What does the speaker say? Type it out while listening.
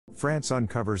France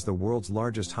uncovers the world's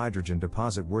largest hydrogen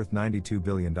deposit worth $92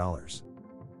 billion.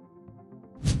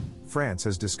 France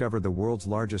has discovered the world's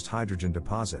largest hydrogen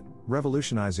deposit,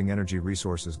 revolutionizing energy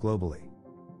resources globally.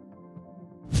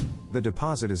 The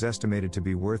deposit is estimated to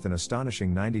be worth an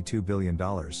astonishing $92 billion,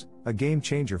 a game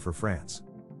changer for France.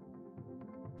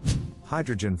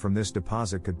 Hydrogen from this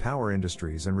deposit could power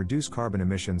industries and reduce carbon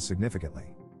emissions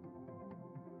significantly.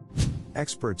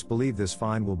 Experts believe this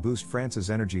find will boost France's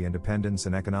energy independence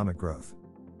and economic growth.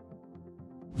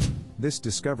 This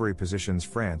discovery positions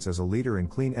France as a leader in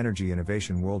clean energy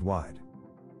innovation worldwide.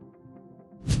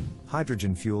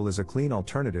 Hydrogen fuel is a clean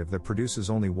alternative that produces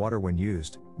only water when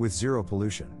used, with zero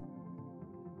pollution.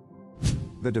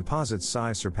 The deposit's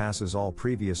size surpasses all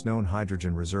previous known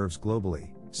hydrogen reserves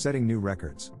globally, setting new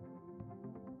records.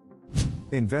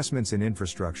 Investments in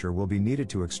infrastructure will be needed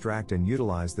to extract and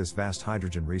utilize this vast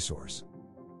hydrogen resource.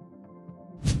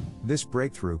 This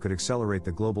breakthrough could accelerate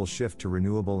the global shift to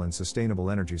renewable and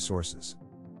sustainable energy sources.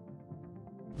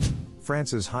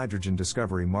 France's hydrogen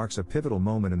discovery marks a pivotal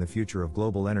moment in the future of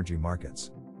global energy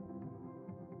markets.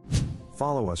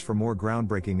 Follow us for more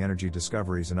groundbreaking energy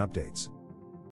discoveries and updates.